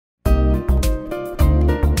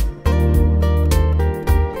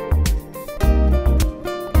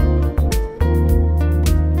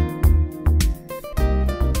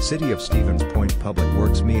City of Stevens Point Public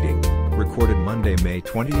Works meeting, recorded Monday, May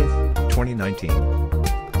 20th, 2019. I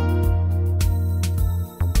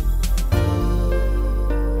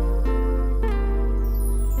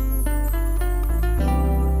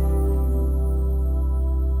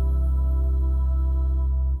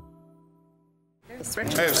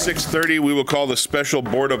have 6:30. We will call the special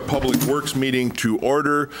Board of Public Works meeting to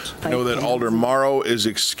order. I know that Alder Morrow is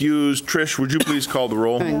excused. Trish, would you please call the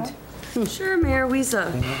roll? Sure, Mayor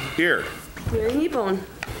Wiesa. Here. Mary Kneebone.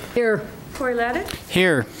 Here. Corey Laddick.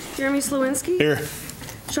 Here. Jeremy Slawinski. Here.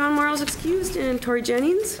 Sean Morrow's excused, and Tori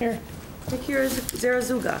Jennings. Here. Akira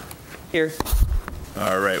Zarazuga. Here.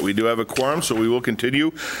 All right, we do have a quorum, so we will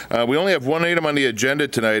continue. We only have one item on the agenda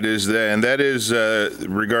tonight, and that is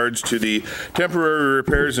regards to the temporary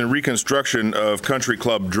repairs and reconstruction of Country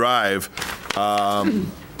Club Drive.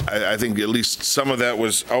 I think at least some of that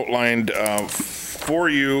was outlined for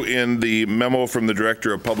you in the memo from the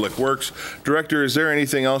Director of Public Works. Director, is there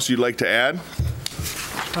anything else you'd like to add?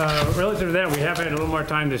 Relative to that, we have had a little more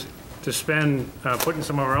time to spend putting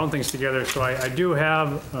some of our own things together. So I do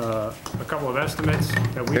have a couple of estimates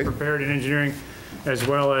that we prepared in engineering, as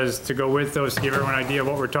well as to go with those to give everyone an idea of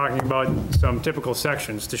what we're talking about, some typical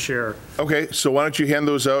sections to share. Okay, so why don't you hand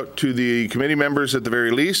those out to the committee members at the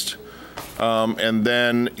very least, and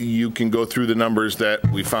then you can go through the numbers that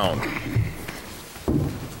we found.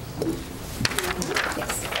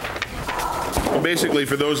 Well, basically,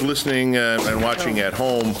 for those listening and watching at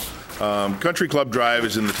home, Country Club Drive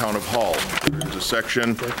is in the town of Hull. There's a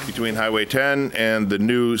section between Highway 10 and the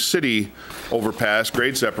new city overpass,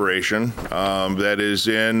 grade separation, that is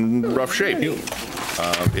in rough shape.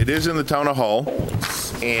 It is in the town of Hull,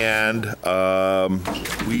 and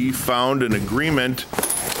we found an agreement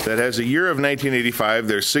that has a year of 1985.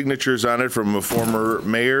 There's signatures on it from a former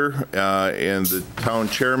mayor and the town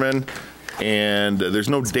chairman, and there's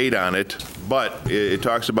no date on it, but it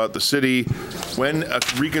talks about the city. When a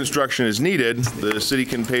reconstruction is needed, the city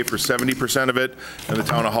can pay for 70% of it, and the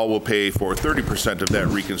town of Hull will pay for 30% of that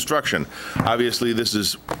reconstruction. Obviously, this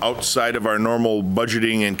is outside of our normal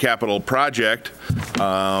budgeting and capital project.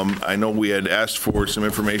 I know we had asked for some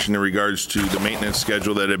information in regards to the maintenance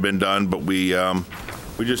schedule that had been done, but we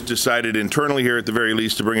just decided internally here at the very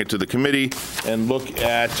least to bring it to the committee and look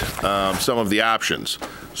at some of the options.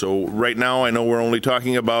 So right now, I know we're only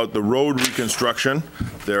talking about the road reconstruction.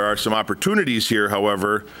 There are some opportunities here,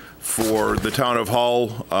 however, for the town of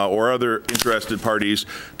Hull or other interested parties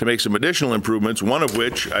to make some additional improvements, one of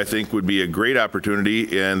which I think would be a great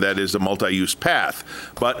opportunity, and that is a multi-use path.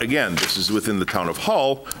 But again, this is within the town of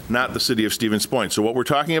Hull, not the city of Stevens Point. So what we're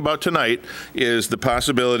talking about tonight is the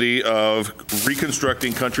possibility of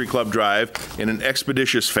reconstructing Country Club Drive in an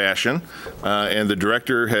expeditious fashion, and the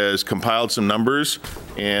director has compiled some numbers,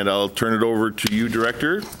 and I'll turn it over to you,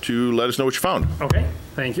 Director, to let us know what you found. Okay,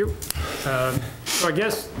 thank you. So I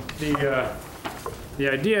guess the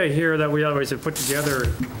idea here that we always have put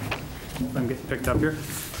together, I'm getting picked up here,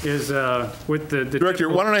 is with the Director,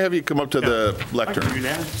 why don't I have you come up to the lectern? I can do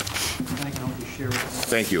that. I can help you share with that.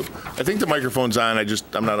 Thank you. I think the microphone's on. I'm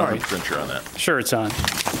not 100% sure on that. Sure, it's on.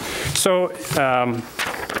 So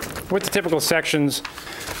with the typical sections,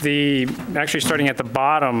 actually starting at the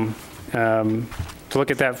bottom, to look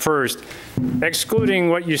at that first, excluding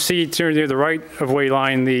what you see to the right-of-way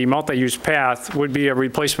line, the multi-use path would be a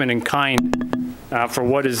replacement in kind for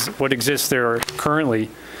what exists there currently.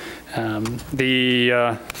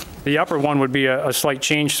 The upper one would be a slight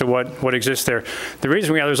change to what exists there. The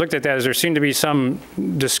reason we always looked at that is there seemed to be some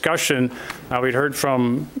discussion. We'd heard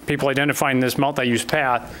from people identifying this multi-use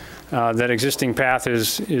path. That existing path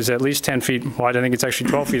is at least 10 feet wide. I think it's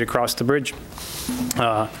actually 12 feet across the bridge.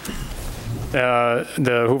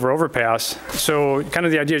 The Hoover overpass. So kind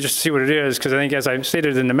of the idea just to see what it is, because I think as I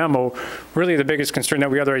stated in the memo, really the biggest concern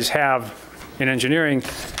that we otherwise have in engineering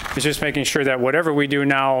is just making sure that whatever we do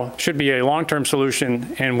now should be a long-term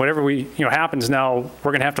solution, and whatever happens now,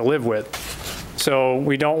 we're gonna have to live with. So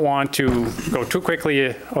we don't want to go too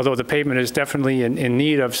quickly, although the pavement is definitely in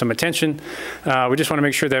need of some attention. We just want to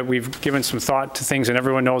make sure that we've given some thought to things and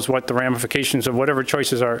everyone knows what the ramifications of whatever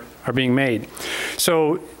choices are being made.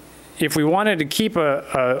 So if we wanted to keep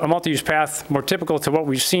a multi-use path more typical to what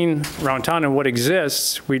we've seen around town and what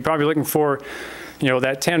exists, we'd probably be looking for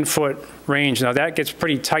that 10-foot range. Now that gets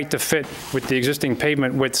pretty tight to fit with the existing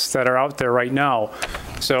pavement widths that are out there right now.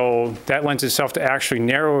 So that lends itself to actually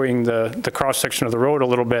narrowing the cross-section of the road a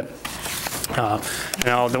little bit.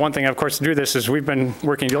 Now, the one thing, of course, to do this is we've been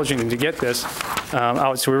working diligently to get this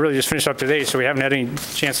out, so we really just finished up today, so we haven't had any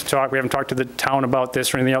chance to talk. We haven't talked to the town about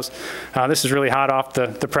this or anything else. This is really hot off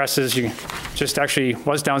the presses. You just actually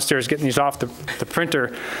was downstairs getting these off the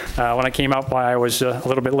printer when I came out, while I was a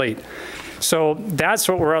little bit late. So that's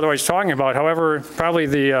what we're otherwise talking about. However, probably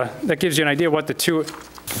that gives you an idea of what the two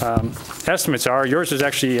estimates are. Yours is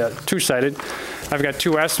actually two-sided. I've got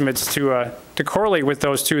two estimates to correlate with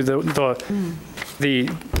those two.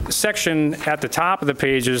 The section at the top of the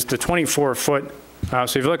page is the 24-foot. So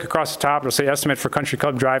if you look across the top, it'll say estimate for Country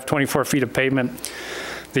Club Drive, 24 feet of pavement.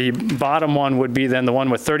 The bottom one would be then the one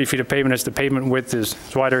with 30 feet of pavement as the pavement width is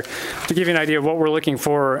wider. To give you an idea of what we're looking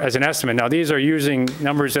for as an estimate. Now, these are using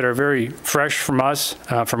numbers that are very fresh from us,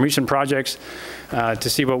 from recent projects, to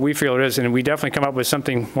see what we feel it is. And we definitely come up with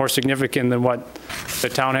something more significant than what the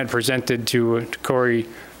town had presented to Corey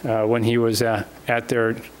when he was at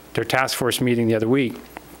their task force meeting the other week.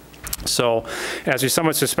 So, as we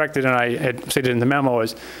somewhat suspected, and I had stated in the memo,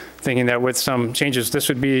 is thinking that with some changes, this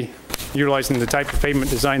would be utilizing the type of pavement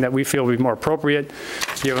design that we feel would be more appropriate,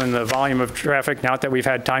 given the volume of traffic. Not that we've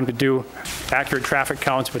had time to do accurate traffic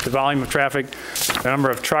counts, but the volume of traffic, the number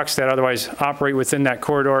of trucks that otherwise operate within that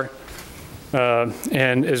corridor,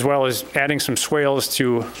 and as well as adding some swales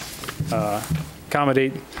to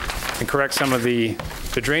accommodate and correct some of the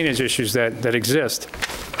drainage issues that exist.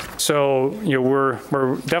 So, you know, we're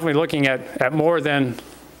definitely looking at more than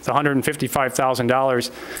the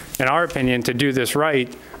 $155,000, in our opinion, to do this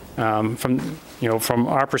right. From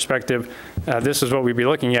our perspective, this is what we'd be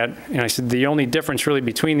looking at. And I said the only difference really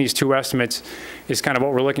between these two estimates is kind of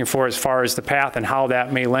what we're looking for as far as the path and how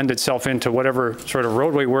that may lend itself into whatever sort of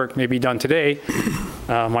roadway work may be done today.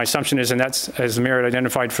 My assumption is, and that's as the mayor had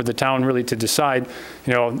identified for the town really to decide,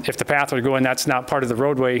 you know, if the path would go in, that's not part of the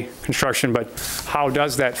roadway construction, but how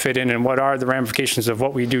does that fit in and what are the ramifications of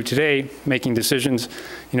what we do today, making decisions,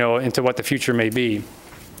 you know, into what the future may be.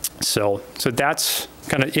 So that's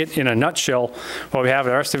kind of it in a nutshell. What we have,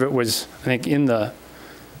 the rest of it was, I think, in the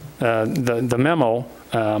memo.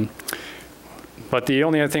 But the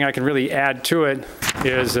only other thing I can really add to it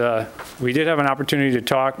is we did have an opportunity to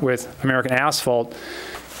talk with American Asphalt,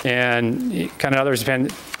 and kind of others have been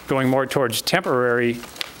going more towards temporary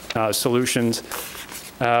solutions.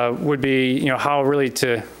 Would be, you know, how really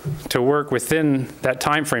to work within that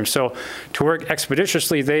time frame. So to work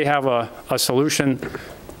expeditiously, they have a solution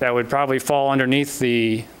that would probably fall underneath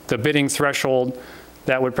the bidding threshold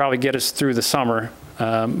that would probably get us through the summer.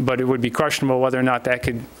 But it would be questionable whether or not that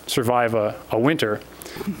could survive a winter.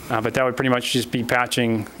 But that would pretty much just be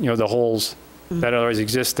patching, you know, the holes that otherwise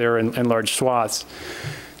exist there in large swaths.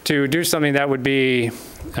 To do something that would be,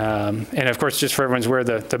 and of course, just for everyone's aware,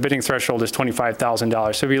 the bidding threshold is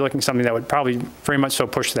 $25,000. So we'd be looking at something that would probably very much so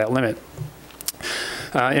push that limit.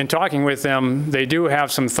 In talking with them, they do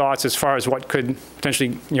have some thoughts as far as what could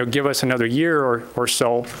potentially, you know, give us another year or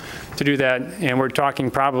so to do that. And we're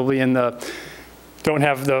talking probably in the, don't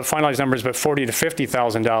have the finalized numbers, but $40,000 to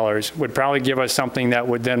 $50,000 would probably give us something that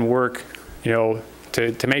would then work, you know,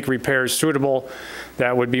 to make repairs suitable,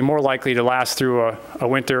 that would be more likely to last through a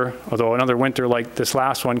winter, although another winter like this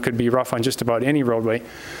last one could be rough on just about any roadway.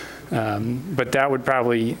 But that would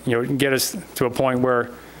probably, you know, get us to a point where,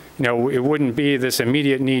 you know, it wouldn't be this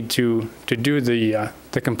immediate need to do the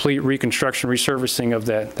complete reconstruction, resurfacing of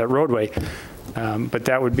that roadway. But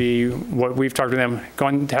that would be what we've talked to them,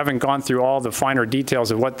 haven't gone through all the finer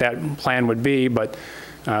details of what that plan would be, but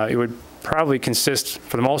it would probably consist,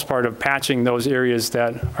 for the most part, of patching those areas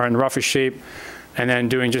that are in roughest shape, and then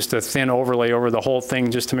doing just a thin overlay over the whole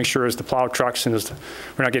thing, just to make sure as the plow trucks and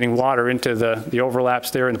we're not getting water into the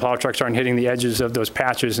overlaps there, and the plow trucks aren't hitting the edges of those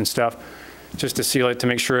patches and stuff, just to seal it to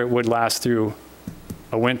make sure it would last through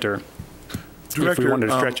a winter. Director, if we wanted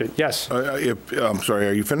to stretch it. Yes. I'm sorry,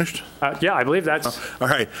 are you finished? Yeah, I believe that's. All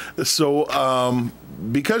right. So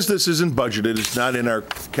because this isn't budgeted, it's not in our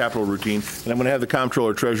capital routine, and I'm going to have the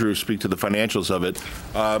comptroller treasurer speak to the financials of it.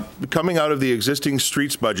 Coming out of the existing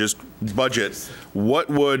streets budget, what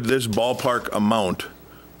would this ballpark amount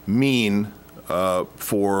mean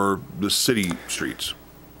for the city streets?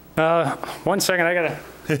 1 second, I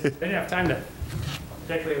didn't have time to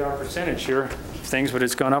calculate our percentage here of things, but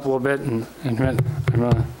it's gone up a little bit, and I'm trying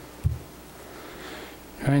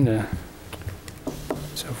to,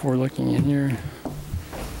 so if we're looking in here,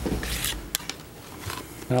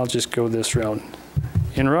 I'll just go this route.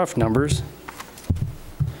 In rough numbers,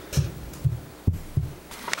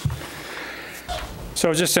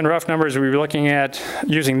 so just in rough numbers, we were looking at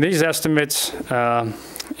using these estimates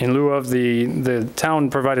in lieu of the town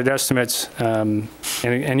provided estimates, and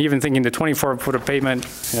even thinking the 24-foot of pavement,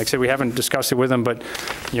 like I said, we haven't discussed it with them, but,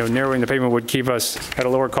 narrowing the pavement would keep us at a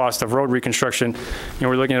lower cost of road reconstruction.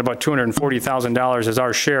 We're looking at about $240,000 as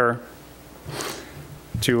our share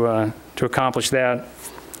to accomplish that.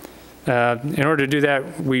 In order to do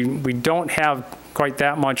that, we don't have quite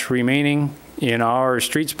that much remaining in our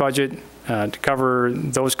streets budget to cover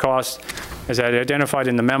those costs. As I identified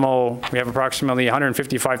in the memo, we have approximately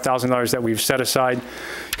 $155,000 that we've set aside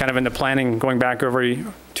kind of in the planning going back over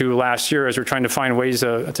to last year as we're trying to find ways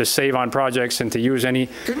to save on projects and to use any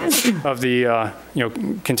of the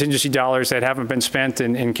contingency dollars that haven't been spent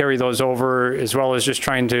and carry those over, as well as just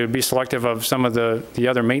trying to be selective of some of the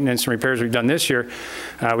other maintenance and repairs we've done this year.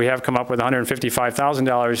 We have come up with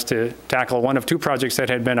 $155,000 to tackle one of two projects that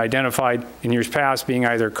had been identified in years past, being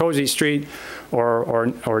either Cozy Street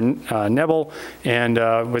or Nebel,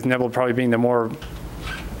 and with Nebel probably being the more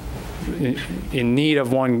in need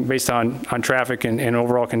of one based on traffic and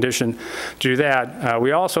overall condition to do that.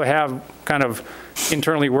 We also have kind of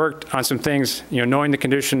internally worked on some things, knowing the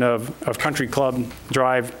condition of Country Club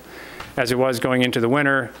Drive as it was going into the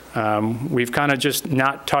winter. We've kind of just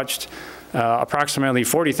not touched approximately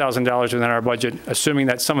 $40,000 within our budget, assuming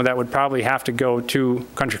that some of that would probably have to go to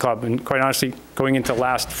Country Club. And quite honestly, going into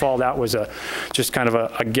last fall, that was just kind of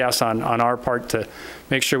a guess on our part to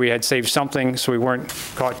make sure we had saved something so we weren't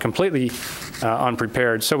caught completely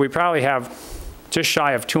unprepared. So we probably have just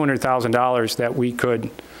shy of $200,000 that we could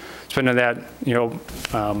spend on that,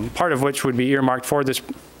 part of which would be earmarked for this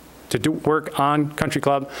to do work on Country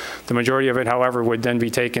Club. The majority of it, however, would then be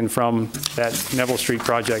taken from that Neville Street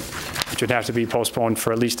project, which would have to be postponed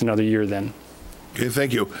for at least another year then. Okay,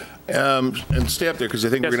 thank you. And stay up there because I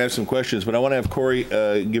think we're going to have some questions, but I want to have Corey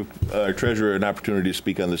give our treasurer an opportunity to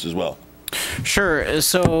speak on this as well. Sure.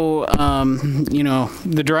 So,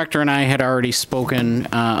 the director and I had already spoken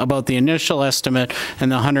about the initial estimate and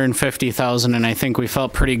the $150,000, and I think we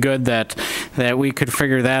felt pretty good that we could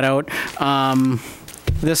figure that out.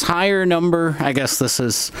 This higher number, I guess this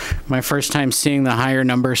is my first time seeing the higher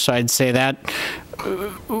number, so I'd say that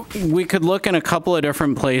we could look in a couple of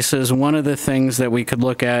different places. One of the things that we could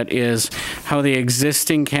look at is how the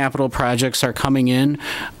existing capital projects are coming in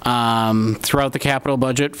throughout the capital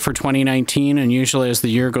budget for 2019, and usually as the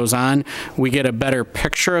year goes on, we get a better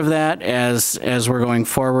picture of that as we're going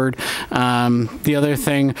forward. The other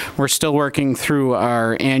thing, we're still working through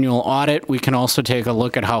our annual audit. We can also take a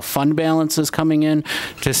look at how fund balance is coming in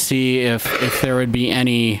to see if there would be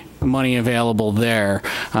any money available there.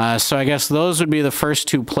 So I guess those would be the first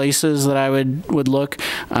two places that I would look.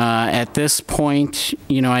 At this point,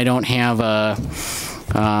 I don't have a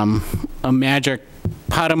magic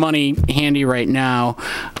pot of money handy right now,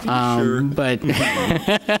 Sure. but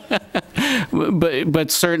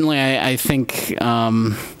certainly I think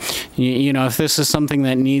if this is something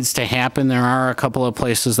that needs to happen, there are a couple of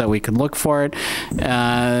places that we could look for it.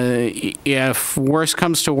 If worse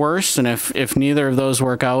comes to worse, and if neither of those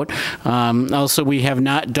work out, also we have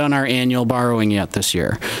not done our annual borrowing yet this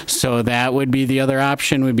year, so that would be the other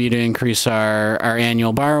option, would be to increase our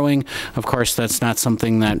annual borrowing. Of course, that's not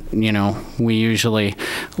something that we usually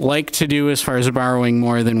like to do as far as borrowing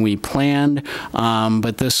more than we planned,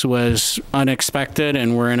 but this was unexpected,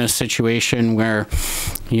 and we're in a situation where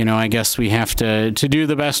I guess we have to do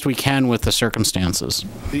the best we can with the circumstances.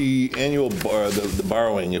 The annual the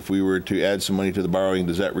borrowing, if we were to add some money to the borrowing,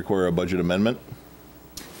 does that require a budget amendment?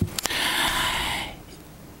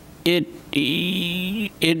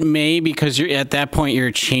 It may, because at that point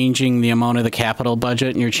you're changing the amount of the capital budget,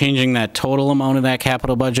 and you're changing that total amount of that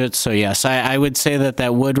capital budget. So yes, I would say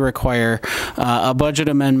that would require a budget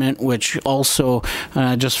amendment, which also,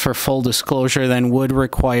 just for full disclosure, then would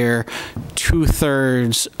require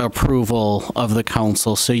 2/3 approval of the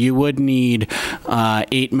council. So you would need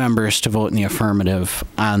 8 members to vote in the affirmative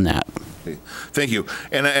on that. Thank you.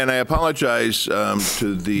 And I apologize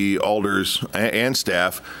to the alders and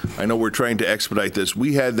staff. I know we're trying to expedite this.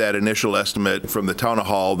 We had that initial estimate from the town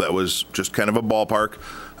hall that was just kind of a ballpark.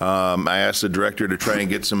 I asked the director to try and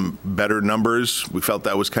get some better numbers. We felt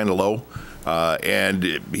that was kind of low.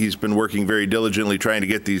 And he's been working very diligently trying to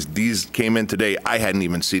get these. These came in today. I hadn't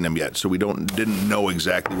even seen them yet, so we didn't know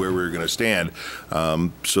exactly where we were going to stand.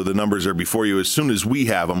 So the numbers are before you as soon as we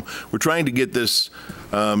have them. We're trying to get this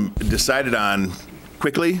decided on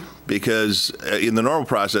quickly because in the normal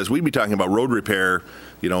process, we'd be talking about road repair,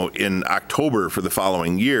 you know, in October for the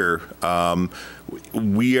following year.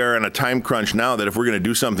 We are in a time crunch now that if we're going to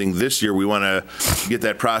do something this year, we want to get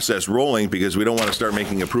that process rolling because we don't want to start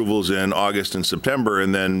making approvals in August and September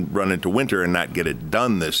and then run into winter and not get it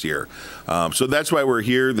done this year. So that's why we're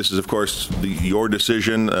here. This is, of course, your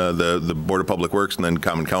decision, the Board of Public Works and then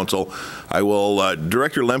Common Council. I will,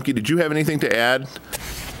 Director Lemke, did you have anything to add?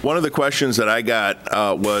 One of the questions that I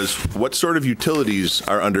got was, what sort of utilities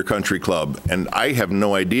are under Country Club? And I have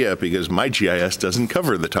no idea because my GIS doesn't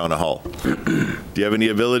cover the town of Hull. Do you have any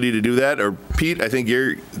ability to do that? Or Pete, I think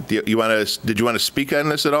did you want to speak on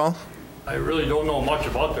this at all? I really don't know much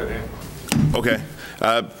about that. Okay.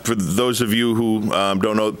 For those of you who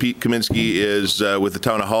don't know, Pete Kaminsky is with the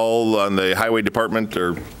town of Hull on the highway department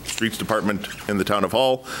or streets department in the town of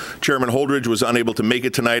Hull. Chairman Holdridge was unable to make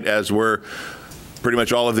it tonight, as were pretty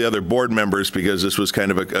much all of the other board members, because this was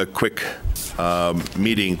kind of a quick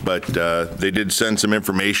meeting, but they did send some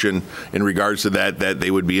information in regards to that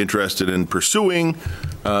they would be interested in pursuing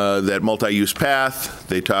that multi-use path.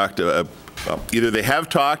 They talked either they have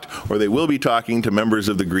talked or they will be talking to members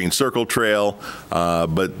of the Green Circle Trail,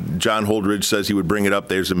 but John Holdridge says he would bring it up.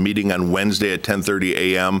 There's a meeting on Wednesday at 10:30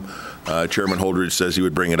 a.m. Chairman Holdridge says he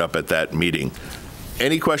would bring it up at that meeting.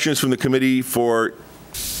 Any questions from the committee for,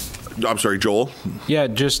 I'm sorry, Joel? Yeah,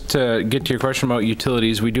 just to get to your question about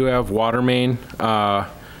utilities, we do have water main,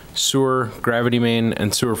 sewer, gravity main,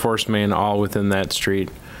 and sewer force main all within that street.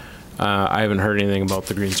 I haven't heard anything about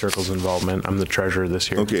the Green Circle's involvement. I'm the treasurer this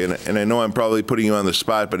year. Okay, and I know I'm probably putting you on the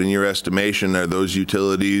spot, but in your estimation, are those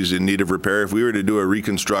utilities in need of repair? If we were to do a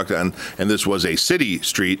reconstruct on, and this was a city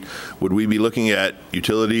street, would we be looking at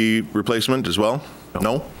utility replacement as well?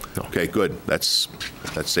 No? No. Okay, good. That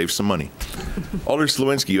saves some money. Alder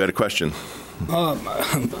Slawinski, you had a question.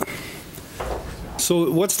 So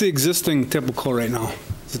what's the existing typical right now?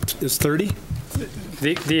 Is 30?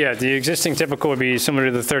 The existing typical would be similar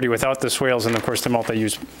to the 30 without the swales and, of course, the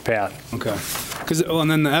multi-use path. Okay. Because, and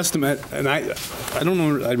then the estimate, and I don't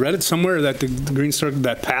know, I read it somewhere that the Green Circle,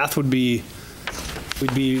 that path would be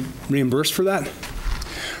reimbursed for that?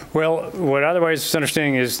 Well, what otherwise is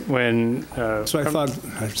understanding is when So I thought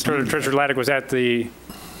Treasurer Laddick was at the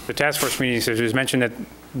task force meeting, so it was mentioned that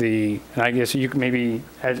and I guess you could maybe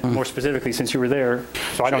add more specifically since you were there,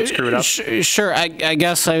 so I don't screw it up. Sure. I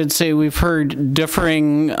guess I would say we've heard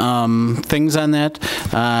differing things on that.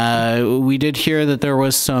 We did hear that there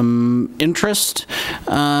was some interest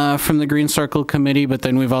from the Green Circle Committee, but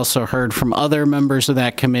then we've also heard from other members of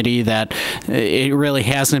that committee that it really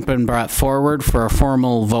hasn't been brought forward for a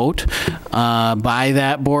formal vote by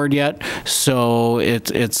that board yet. So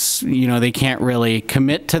it's they can't really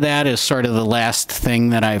commit to that as sort of the last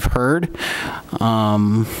thing that I've heard.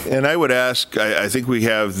 And I would ask, I think we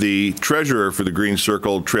have the treasurer for the Green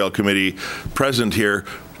Circle Trail Committee present here.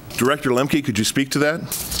 Director Lemke, could you speak to that?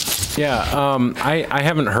 Yeah, I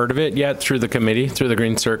haven't heard of it yet through the committee, through the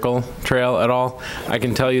Green Circle Trail at all. I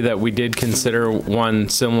can tell you that we did consider one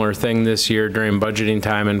similar thing this year during budgeting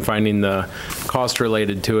time, and finding the cost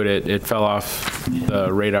related to it, it fell off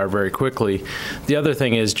the radar very quickly. The other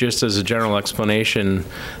thing is, just as a general explanation,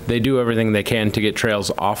 they do everything they can to get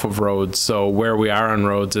trails off of roads. So where we are on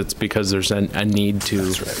roads, it's because there's a need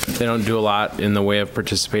to. They don't do a lot in the way of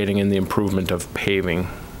participating in the improvement of paving.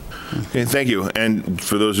 Okay, thank you. And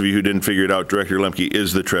for those of you who didn't figure it out, Director Lemke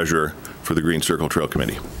is the treasurer for the Green Circle Trail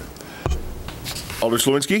Committee. Alder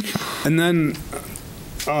Slawinski? And then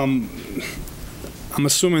I'm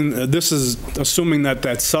assuming, this is assuming that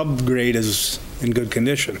subgrade is in good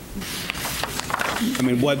condition. I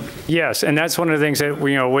mean, what? Yes, and that's one of the things that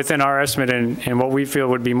within our estimate and what we feel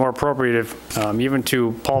would be more appropriate if even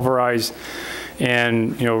to pulverize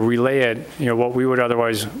and relay it. What we would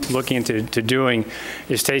otherwise look into doing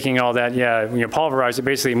is taking all that, pulverize it,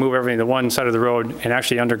 basically move everything to one side of the road and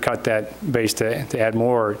actually undercut that base to add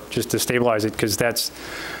more, just to stabilize it, because that's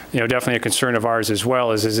definitely a concern of ours as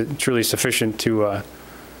well. Is it truly sufficient to?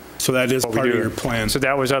 So that is part of your plan. So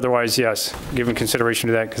that was otherwise, yes, given consideration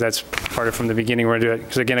to that, because that's part of from the beginning we're going to do it.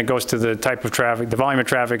 Because again, it goes to the type of traffic, the volume of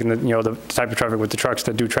traffic, and the type of traffic with the trucks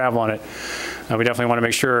that do travel on it. We definitely want to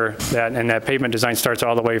make sure that, and that pavement design starts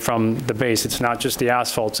all the way from the base. It's not just the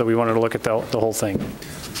asphalt, so we wanted to look at the whole thing.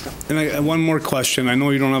 And one more question. I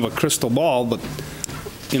know you don't have a crystal ball, but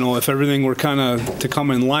if everything were kind of to come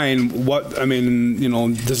in line,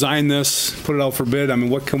 design this, put it out for bid,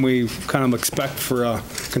 what can we kind of expect for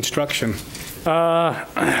construction?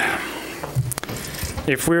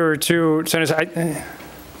 If we were to send us, I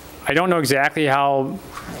don't know exactly how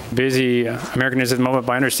busy American is at the moment.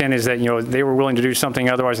 My understanding is that, they were willing to do something,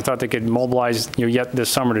 otherwise I thought they could mobilize, yet this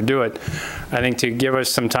summer to do it. I think to give us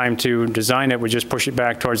some time to design it would just push it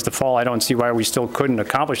back towards the fall. I don't see why we still couldn't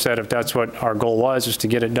accomplish that if that's what our goal was to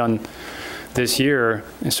get it done this year.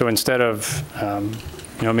 And so instead of,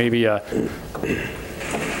 maybe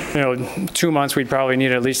 2 months, we'd probably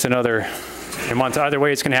need at least another month. Either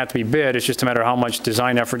way, it's going to have to be bid. It's just a matter of how much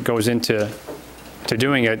design effort goes into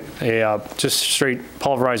doing it. Just straight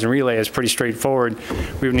pulverize and relay is pretty straightforward.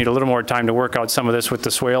 We would need a little more time to work out some of this with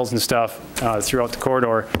the swales and stuff throughout the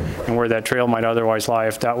corridor and where that trail might otherwise lie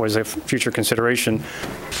if that was a future consideration.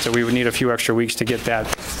 So we would need a few extra weeks to get that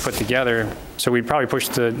put together. So we'd probably push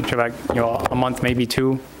to back, a month, maybe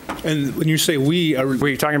 2. And when you say we, are Were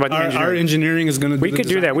you talking about the engineering? Our engineering is going to do We the could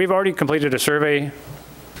do design? that. We've already completed a survey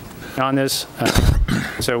on this.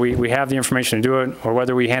 So we have the information to do it, or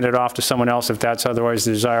whether we hand it off to someone else if that's otherwise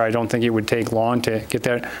the desire. I don't think it would take long to get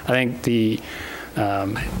that. I think the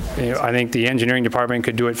engineering department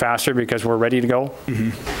could do it faster because we're ready to go.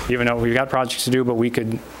 Even though we've got projects to do, but we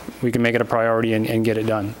can make it a priority and get it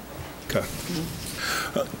done. Okay.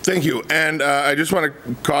 Thank you. And I just want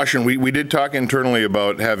to caution, we did talk internally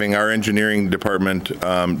about having our engineering department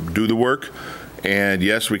do the work. And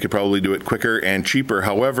yes, we could probably do it quicker and cheaper.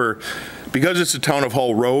 However, because it's a Town of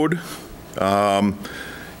Hull road,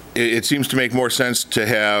 it seems to make more sense to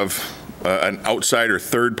have an outside or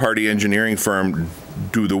third-party engineering firm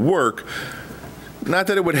do the work. Not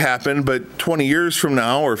that it would happen, but 20 years from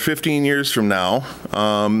now or 15 years from now,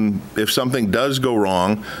 if something does go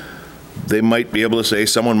wrong, they might be able to say,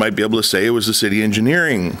 someone might be able to say it was the city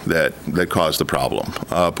engineering that caused the problem,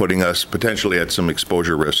 putting us potentially at some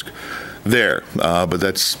exposure risk there. But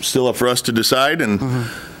that's still up for us to decide. And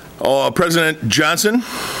President Johnson.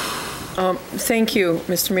 Thank you,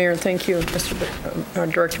 Mr. Mayor, and thank you,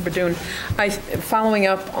 Director Badun. Following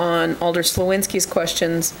up on Alder Slawinski's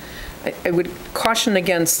questions, I would caution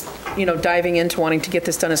against, diving into wanting to get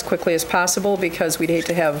this done as quickly as possible, because we'd hate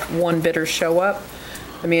to have one bidder show up.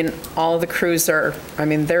 I mean, all of the crews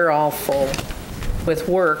they're all full with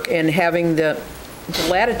work, and having the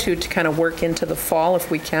latitude to kind of work into the fall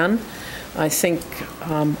if we can. I think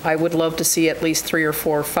I would love to see at least 3 or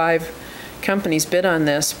 4 or 5 companies bid on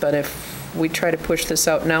this, but if we try to push this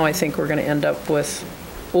out now, I think we're going to end up with,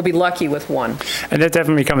 we'll be lucky with one. And that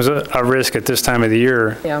definitely becomes a risk at this time of the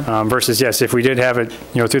year. Yeah. Versus, yes, if we did have it,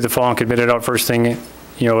 through the fall and could bid it out first thing,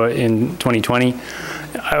 in 2020,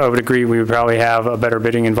 I would agree we would probably have a better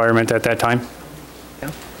bidding environment at that time.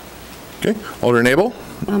 Yeah. Okay, Alder Nabel.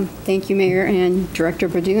 Thank you, Mayor and Director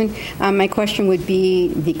Badun. My question would be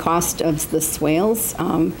the cost of the swales.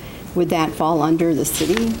 Would that fall under the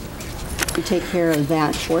city to take care of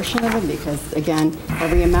that portion of it? Because, again,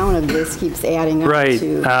 every amount of this keeps adding up Right.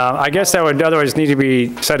 to... I guess that would otherwise need to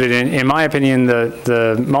be cited. In my opinion,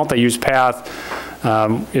 the multi-use path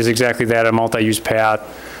is exactly that, a multi-use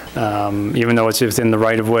path. Even though it's within the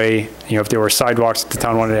right-of-way, if there were sidewalks, if the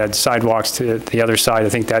town wanted to add sidewalks to the other side, I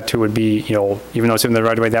think that too would be, even though it's in the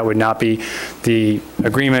right-of-way, that would not be. The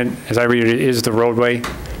agreement, as I read it, is the roadway.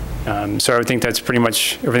 So I think that's pretty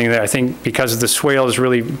much everything there. I think because the swale is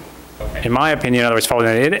really, in my opinion, otherwise following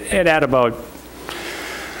that, it at about,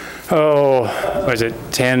 what is it,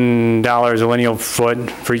 $10 a lineal foot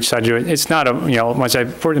for each side. It's not a, much I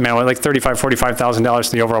put it like $45,000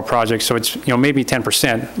 to the overall project. So it's, maybe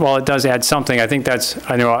 10%. Well, it does add something. I think that's,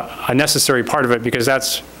 a necessary part of it, because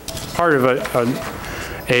that's part of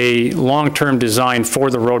a long-term design for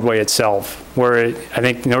the roadway itself, where I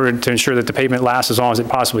think in order to ensure that the pavement lasts as long as it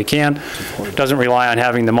possibly can, it doesn't rely on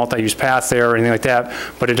having the multi-use path there or anything like that,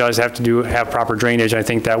 but it does have to have proper drainage. I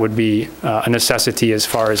think that would be a necessity as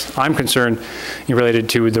far as I'm concerned related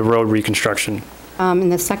to the road reconstruction. And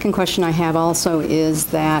the second question I have also is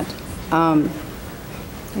that,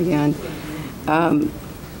 again,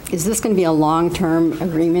 is this going to be a long-term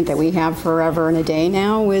agreement that we have forever and a day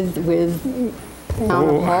now with Town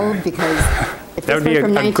of Hull? Because if that would be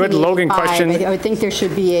from a good Logan 1985, question. I would think there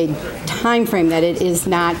should be a time frame that it is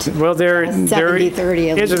not Well, there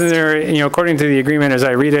 70-30 at is, least. there, according to the agreement as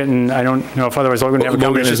I read it, and I don't know if otherwise Logan would have a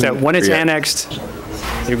number, it's just that when it's annexed,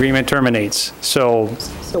 the agreement terminates. So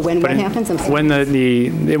when what happens? I'm sorry. when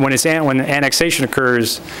when annexation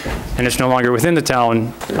occurs and it's no longer within the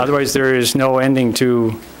town, otherwise there is no ending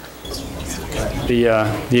to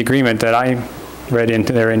the agreement that I read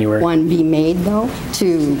into there anywhere. One be made, though,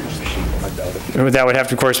 to... That would have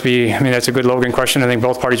to, of course, be, that's a good Logan question. I think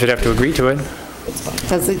both parties would have to agree to it.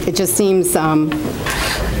 Because it just seems,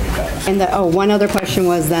 And one other question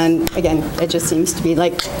was then, again, it just seems to be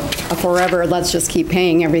like a forever, let's just keep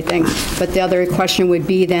paying everything. But the other question would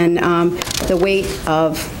be then the weight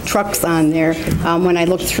of trucks on there. When I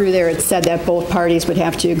looked through there, it said that both parties would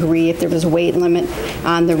have to agree if there was a weight limit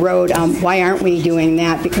on the road. Why aren't we doing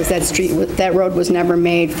that? Because that road was never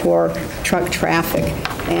made for truck traffic.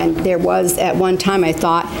 And there was, at one time, I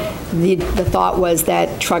thought, the thought was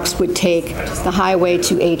that trucks would take the highway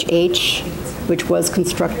to HH, which was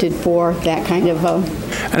constructed for that kind of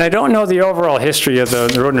And I don't know the overall history of the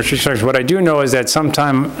road and street structures. What I do know is that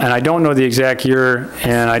sometime, and I don't know the exact year,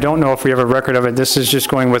 and I don't know if we have a record of it, this is just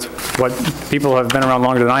going with what people who have been around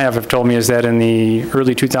longer than I have told me, is that in the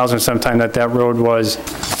early 2000s sometime that road was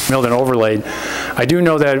milled and overlaid. I do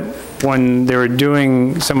know that when they were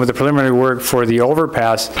doing some of the preliminary work for the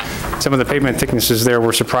overpass, some of the pavement thicknesses there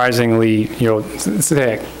were surprisingly,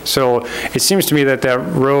 thick. So it seems to me that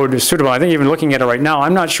road is suitable. I think even looking at it right now,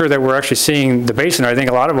 I'm not sure that we're actually seeing the basin. I think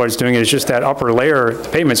a lot of what it's doing is just that upper layer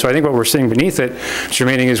of pavement. So I think what we're seeing beneath it,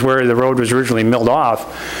 remaining, is where the road was originally milled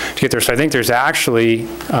off to get there. So I think there's actually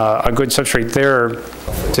a good substrate there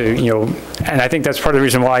to, and I think that's part of the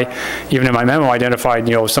reason why, even in my memo, I identified,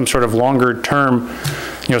 some sort of longer term,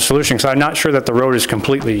 solution. So I'm not sure that the road is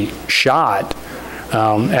completely shot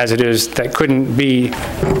as it is, that couldn't be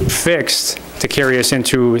fixed to carry us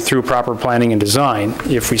through proper planning and design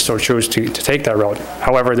if we so choose to take that road.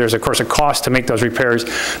 However, there's of course a cost to make those repairs.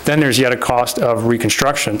 Then there's yet a cost of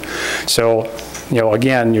reconstruction. So,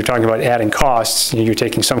 again, you're talking about adding costs. You're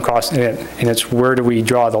taking some costs in it, and it's where do we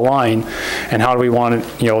draw the line, and how do we want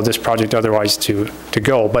this project otherwise to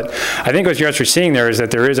go. But I think what you're actually seeing there is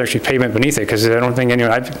that there is actually pavement beneath it, because I don't think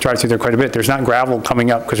I've driven through there quite a bit. There's not gravel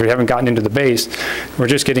coming up because we haven't gotten into the base. We're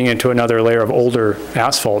just getting into another layer of older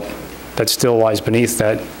asphalt that still lies beneath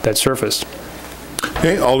that surface.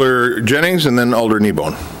 Okay, Alder Jennings and then Alder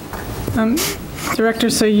Kneebone. Director,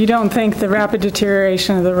 so you don't think the rapid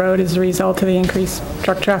deterioration of the road is a result of the increased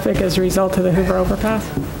truck traffic as a result of the Hoover overpass?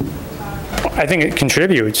 I think it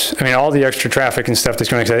contributes. I mean, all the extra traffic and stuff that's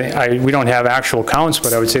going on. We don't have actual counts,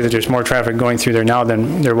 but I would say that there's more traffic going through there now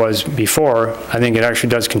than there was before. I think it actually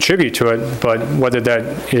does contribute to it, but whether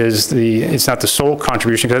that is it's not the sole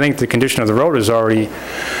contribution, because I think the condition of the road is already,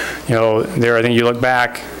 there. I think you look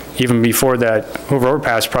back, even before that Hoover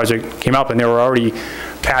overpass project came up, and there were already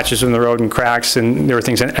patches in the road and cracks, and there were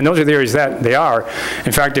things, and those are the areas that they are.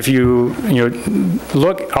 In fact, if you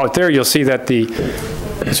look out there, you'll see that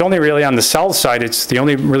it's only really on the south side. It's the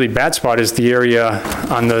only really bad spot is the area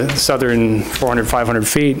on the southern 400, 500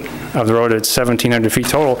 feet of the road. It's 1,700 feet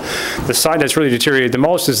total. The side that's really deteriorated the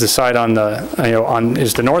most is the side on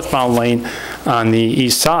is the northbound lane on the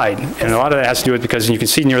east side, and a lot of that has to do with because you can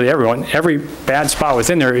see nearly every bad spot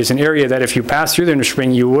within there is an area that if you pass through there in the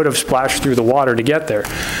spring, you would have splashed through the water to get there.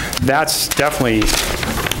 That's definitely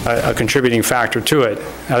a contributing factor to it.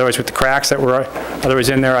 Otherwise, with the cracks that were otherwise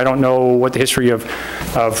in there, I don't know what the history of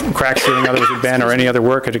crack sealing otherwise had been or any other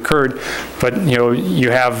work had occurred, but you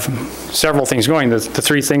have several things going. The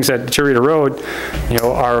three things that deteriorate a road,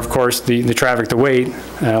 are of course the traffic, the weight,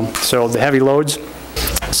 so the heavy loads,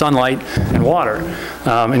 sunlight, and water,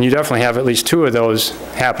 and you definitely have at least two of those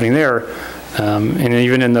happening there. And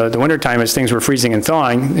even in the wintertime, as things were freezing and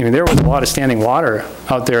thawing, I mean, there was a lot of standing water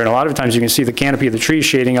out there, and a lot of times you can see the canopy of the trees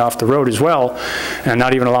shading off the road as well, and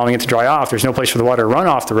not even allowing it to dry off. There's no place for the water to run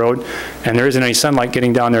off the road, and there isn't any sunlight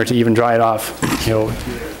getting down there to even dry it off,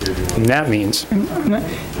 and that means.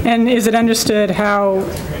 And is it understood how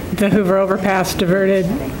the Hoover overpass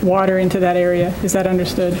diverted water into that area? Is that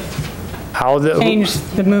understood? How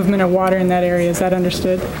changed the movement of water in that area? Is that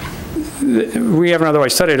understood? We haven't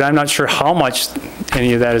otherwise studied it. I'm not sure how much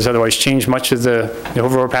any of that is otherwise changed. Much of the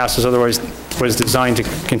Hoover overpass was designed to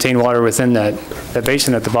contain water within that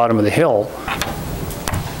basin at the bottom of the hill.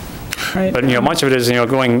 Right. But much of it is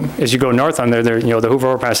going as you go north on there. The Hoover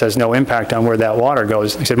overpass has no impact on where that water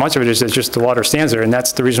goes. Like I said, much of it is just the water stands there, and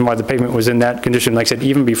that's the reason why the pavement was in that condition. Like I said,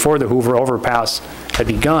 even before the Hoover overpass had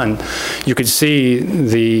begun, you could see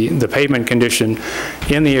the pavement condition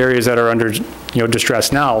in the areas that are under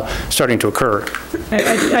distress now starting to occur.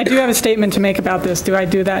 I do have a statement to make about this. Do I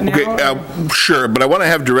do that now? Okay, sure, but I want to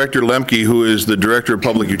have Director Lemke, who is the Director of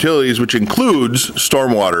Public Utilities, which includes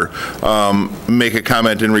stormwater, make a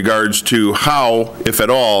comment in regards to how, if at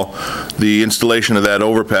all, the installation of that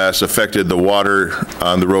overpass affected the water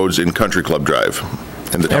on the roads in Country Club Drive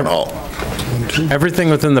in the town hall. Everything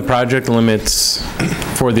within the project limits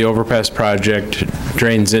for the overpass project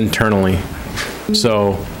drains internally.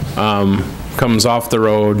 So comes off the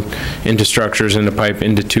road into structures, into pipe,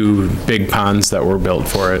 into 2 big ponds that were built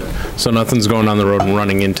for it. So nothing's going on the road and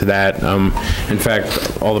running into that. In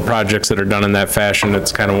fact, all the projects that are done in that fashion,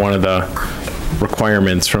 it's kind of one of the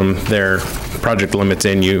requirements from their project limits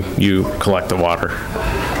in, you collect the water.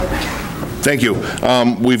 Thank you.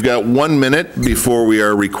 We've got 1 minute before we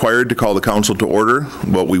are required to call the council to order.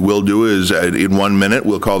 What we will do is, in 1 minute,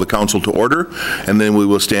 we'll call the council to order, and then we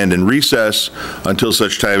will stand in recess until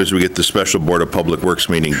such time as we get the special Board of Public Works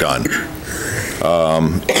meeting done.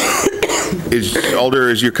 Alder,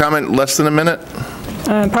 is your comment less than a minute?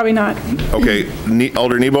 Probably not. Okay.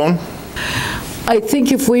 Alder Kneebone? I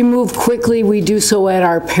think if we move quickly, we do so at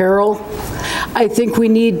our peril. I think we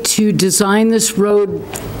need to design this road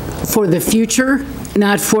for the future,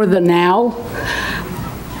 not for the now.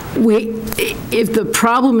 If the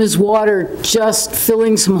problem is water, just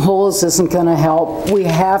filling some holes isn't going to help. We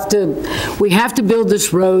have to build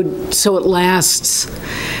this road so it lasts.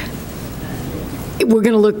 We're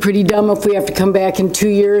going to look pretty dumb if we have to come back in 2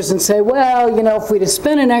 years and say, well, you know, if we'd have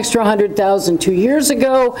spent an extra $100,000 2 years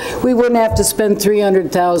ago, we wouldn't have to spend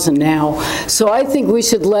 $300,000 now. So I think we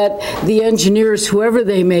should let the engineers, whoever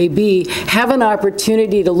they may be, have an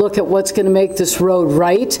opportunity to look at what's going to make this road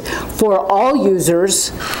right for all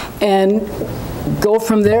users and go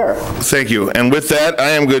from there. Thank you. And with that,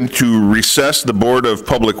 I am going to recess the Board of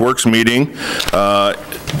Public Works meeting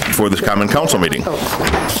for this Common Council meeting.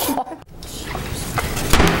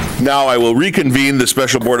 Now I will reconvene the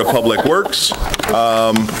Special Board of Public Works.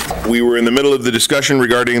 We were in the middle of the discussion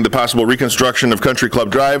regarding the possible reconstruction of Country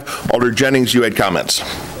Club Drive. Alder Jennings, you had comments.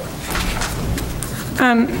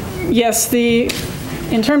 Yes,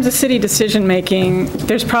 in terms of city decision-making,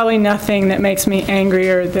 there's probably nothing that makes me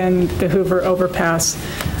angrier than the Hoover overpass.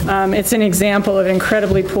 It's an example of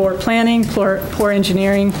incredibly poor planning, poor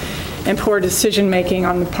engineering, and poor decision-making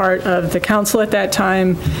on the part of the council at that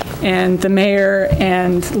time and the mayor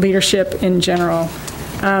and leadership in general.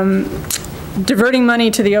 Diverting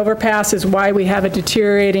money to the overpass is why we have a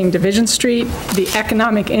deteriorating Division Street, the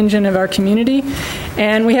economic engine of our community,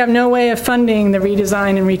 and we have no way of funding the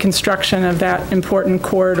redesign and reconstruction of that important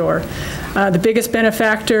corridor. The biggest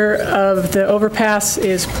benefactor of the overpass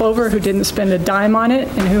is Plover, who didn't spend a dime on it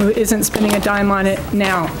and who isn't spending a dime on it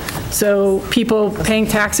now. So people paying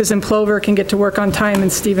taxes in Plover can get to work on time in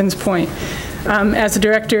Stevens Point. As the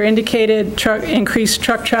director indicated, increased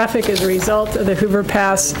truck traffic as a result of the Hoover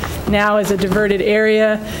Pass now as a diverted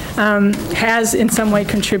area has in some way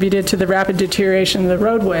contributed to the rapid deterioration of the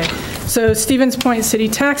roadway. So Stevens Point city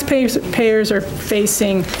taxpayers are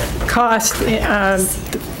facing cost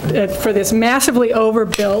for this massively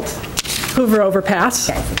overbuilt Hoover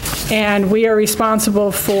overpass, and we are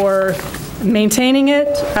responsible for maintaining it,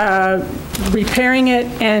 repairing it,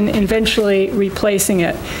 and eventually replacing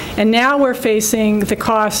it. And now we're facing the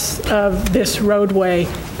costs of this roadway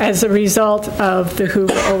as a result of the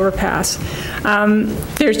Hoover overpass.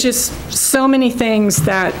 There's just so many things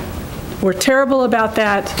that were terrible about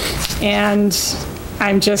that, and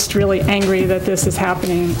I'm just really angry that this is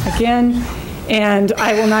happening again. And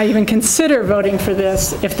I will not even consider voting for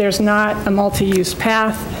this if there's not a multi-use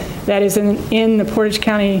path that is in the Portage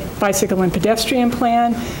County Bicycle and Pedestrian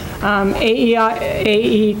Plan.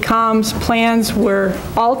 AECOM's plans were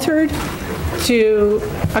altered to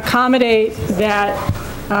accommodate that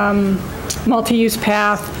multi-use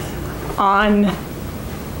path on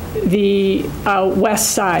the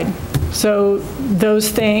west side. So those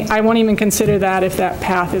things, I won't even consider that if that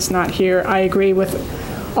path is not here. I agree with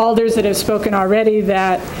alders that have spoken already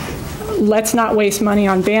that let's not waste money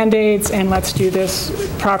on Band-Aids and let's do this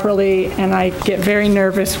properly. And I get very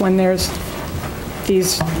nervous when there's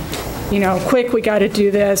these, quick, we got to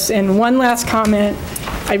do this. And one last comment,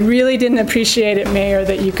 I really didn't appreciate it, Mayor,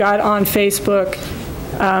 that you got on Facebook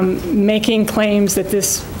making claims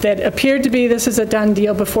that appeared to be this is a done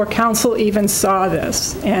deal before council even saw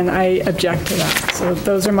this. And I object to that. So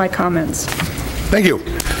those are my comments. Thank you.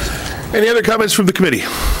 Any other comments from the committee?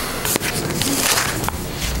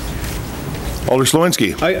 Alder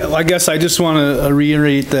Slowinski. I guess I just want to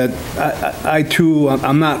reiterate that I too,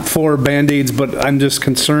 I'm not for Band-Aids, but I'm just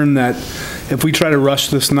concerned that if we try to rush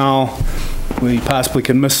this now, we possibly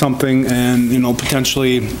can miss something and,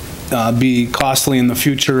 potentially be costly in the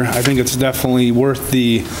future. I think it's definitely worth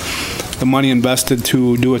the money invested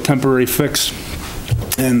to do a temporary fix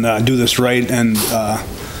and do this right and,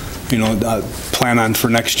 plan on for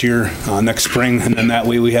next year, next spring, and then that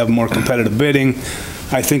way we have more competitive bidding.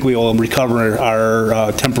 I think we will recover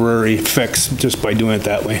our temporary fix just by doing it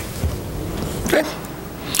that way. Okay.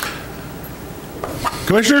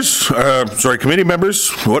 Commissioners, committee members,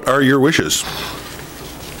 what are your wishes?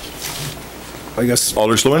 I guess.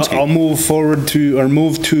 Alder Slawinski. I'll move forward to, or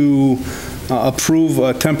move to approve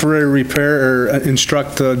a temporary repair, or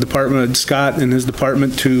instruct the department, Scott and his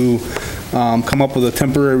department, to come up with a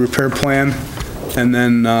temporary repair plan, and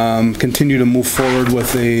then continue to move forward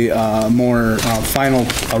with a more final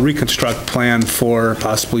reconstruct plan for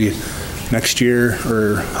possibly next year,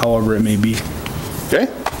 or however it may be. Okay.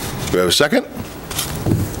 Do we have a second?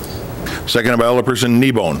 Seconded by Alderperson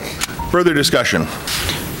Kneebone. Further discussion?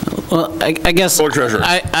 Well, I guess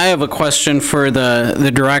I have a question for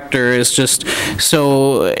the director. Is just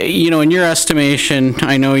so in your estimation,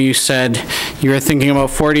 I know you said you were thinking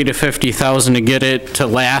about 40 to 50,000 to get it to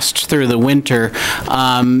last through the winter.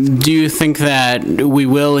 Do you think that we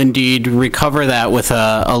will indeed recover that with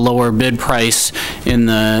a lower bid price in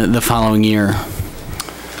the following year?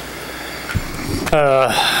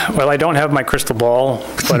 Well, I don't have my crystal ball,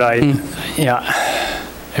 but I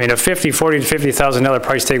mean, a $40 to $50,000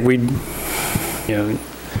 price tag, I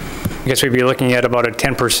guess we'd be looking at about a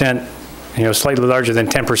 10%, slightly larger than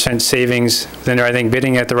 10% savings. Then I think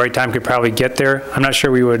bidding at the right time could probably get there. I'm not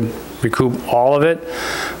sure we would recoup all of it,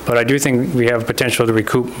 but I do think we have potential to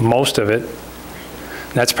recoup most of it.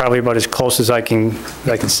 That's probably about as close as I can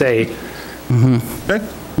say. Mm-hmm. Okay.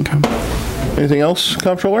 Anything else,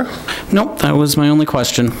 Comptroller? Nope, that was my only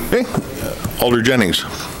question. Okay. Alder Jennings.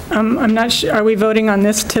 I'm not sure, are we voting on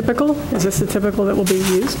this typical? Is this the typical that will be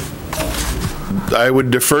used? I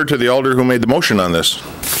would defer to the alder who made the motion on this.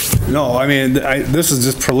 No, I mean, this is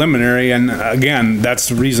just preliminary, and again, that's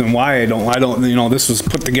the reason why I don't, this was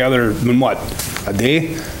put together in what, a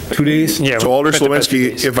day, 2 days? Yeah. So Alder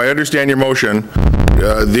Slawinski, if I understand your motion,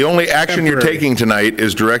 the only action you're taking tonight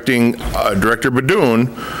is directing Director Badoun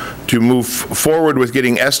to move forward with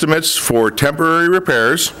getting estimates for temporary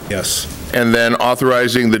repairs. Yes. And then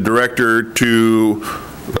authorizing the director to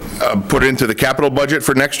put into the capital budget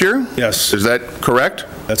for next year? Yes. Is that correct?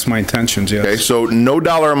 That's my intentions, yes. Okay, so no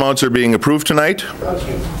dollar amounts are being approved tonight.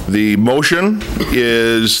 The motion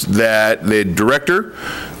is that the director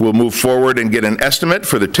will move forward and get an estimate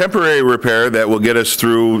for the temporary repair that will get us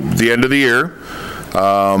through the end of the year,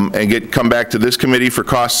 and come back to this committee for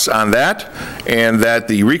costs on that, and that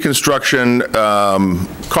the reconstruction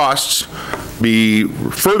costs be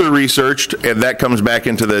further researched, and that comes back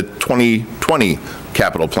into the 2020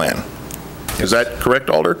 capital plan. Is that correct,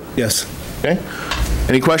 Alder? Yes. Okay.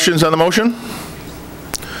 Any questions on the motion?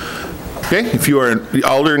 Okay, if you are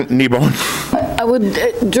Alder Kneebone. I would,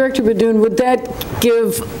 Director Badoun, would that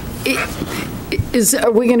give,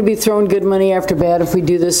 are we going to be throwing good money after bad if we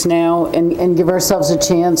do this now and give ourselves a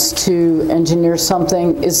chance to engineer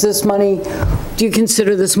something? Is this money, do you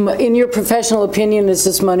consider this, in your professional opinion, is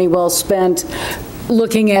this money well spent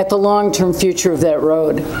looking at the long-term future of that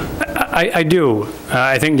road? I do.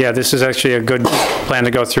 I think, yeah, this is actually a good plan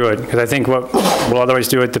to go through it, because I think what we'll otherwise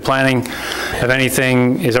do at the planning, if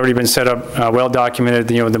anything, has already been set up, well documented.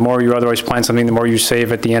 The more you otherwise plan something, the more you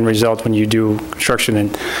save at the end result when you do construction.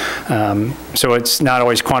 And so it's not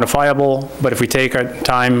always quantifiable, but if we take our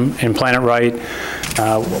time and plan it right,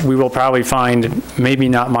 we will probably find, maybe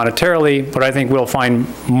not monetarily, but I think we'll find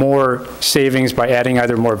more savings by adding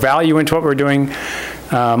either more value into what we're doing,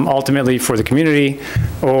 ultimately for the community,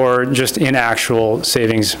 or just in actual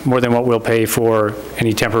savings, more than what we'll pay for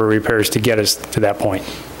any temporary repairs to get us to that point.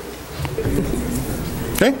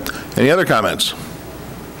 Okay, any other comments?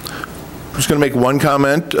 I'm just going to make one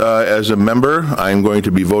comment. As a member, I'm going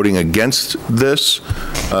to be voting against this,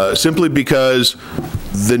 simply because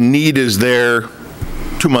the need is there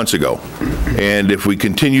 2 months ago. And if we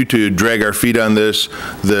continue to drag our feet on this,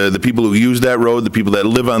 the people who use that road, the people that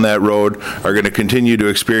live on that road, are going to continue to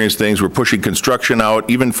experience things. We're pushing construction out,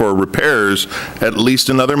 even for repairs, at least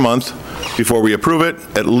another month before we approve it,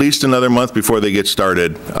 at least another month before they get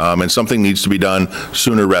started. And something needs to be done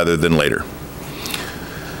sooner rather than later.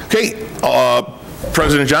 Okay,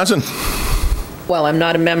 President Johnson. Well, I'm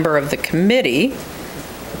not a member of the committee.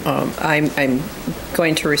 I'm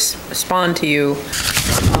going to respond to you,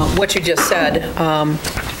 what you just said,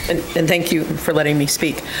 and thank you for letting me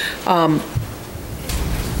speak. I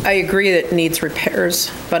agree that it needs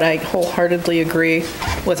repairs, but I wholeheartedly agree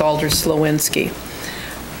with Alder Slawinski.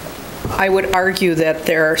 I would argue that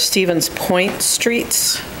there are Stevens Point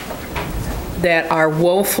streets that are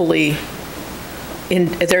woefully,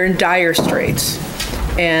 they're in dire straits.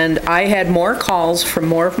 And I had more calls from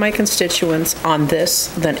more of my constituents on this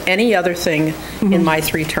than any other thing in my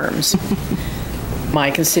 3 terms.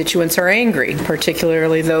 My constituents are angry,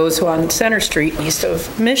 particularly those who on Center Street east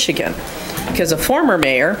of Michigan, because a former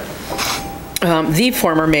mayor, the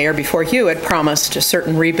former mayor before you, had promised a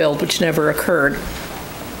certain rebuild which never occurred.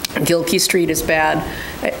 Gilkey Street is bad.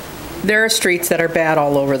 there are streets that are bad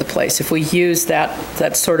all over the place. If we use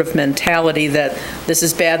that sort of mentality that this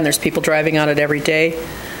is bad and there's people driving on it every day,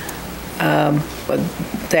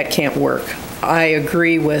 that can't work. I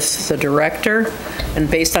agree with the director, and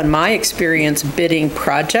based on my experience bidding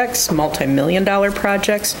projects, multi-million-dollar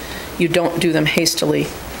projects, you don't do them hastily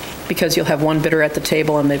because you'll have one bidder at the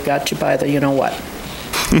table and they've got you by the you-know-what.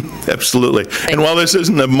 Absolutely. And while this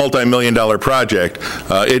isn't a multi-million-dollar project,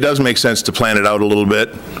 it does make sense to plan it out a little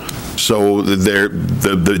bit. So the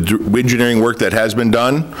engineering work that has been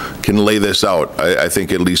done can lay this out. I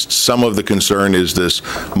think at least some of the concern is this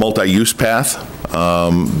multi-use path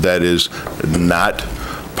that is not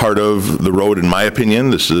part of the road, in my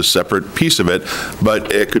opinion. This is a separate piece of it,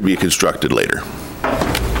 but it could be constructed later.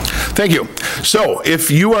 Thank you. So if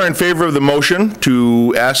you are in favor of the motion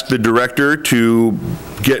to ask the director to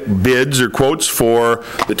get bids or quotes for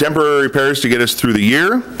the temporary repairs to get us through the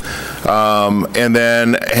year, and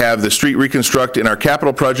then have the street reconstruct in our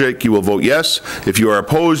capital project, you will vote yes. If you are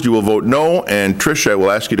opposed, you will vote no. And Trish, I will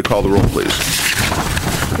ask you to call the roll, please.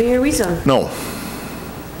 Mayor Weezer. No.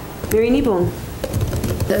 Mary Kneebone.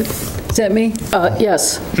 Is that me?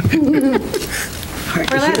 Yes.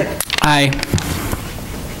 Barladek. Aye.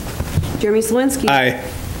 Jeremy Slawinski. Aye.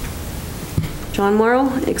 Sean Morrow,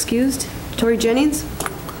 excused. Tori Jennings.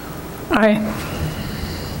 Aye.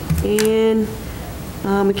 And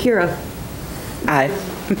Akira. Aye.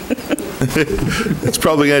 It's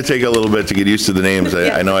probably going to take a little bit to get used to the names.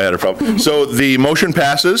 I know I had a problem. So the motion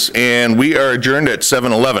passes, and we are adjourned at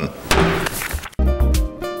 7:11.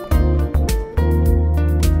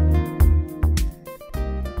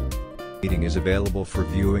 Meeting is available for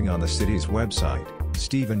viewing on the city's website,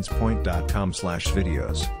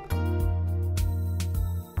 stevenspoint.com/videos.